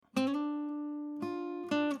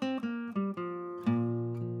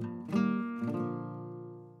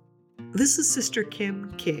This is Sister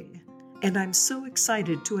Kim King, and I'm so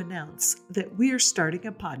excited to announce that we are starting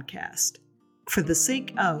a podcast. For the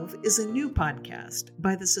Sake of is a new podcast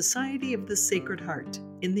by the Society of the Sacred Heart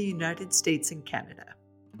in the United States and Canada.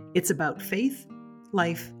 It's about faith,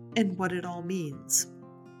 life, and what it all means.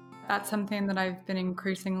 That's something that I've been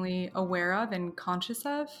increasingly aware of and conscious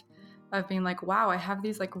of being like, wow, I have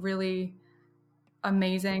these like really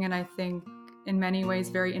amazing and I think in many ways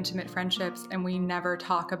very intimate friendships, and we never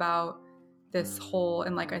talk about this whole,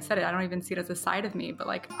 and like I said, I don't even see it as a side of me, but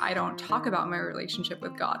like I don't talk about my relationship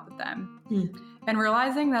with God with them. And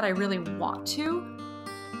realizing that I really want to.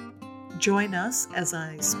 Join us as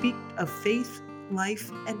I speak of faith,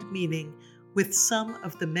 life, and meaning with some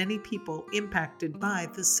of the many people impacted by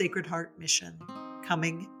the Sacred Heart mission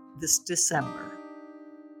coming this December.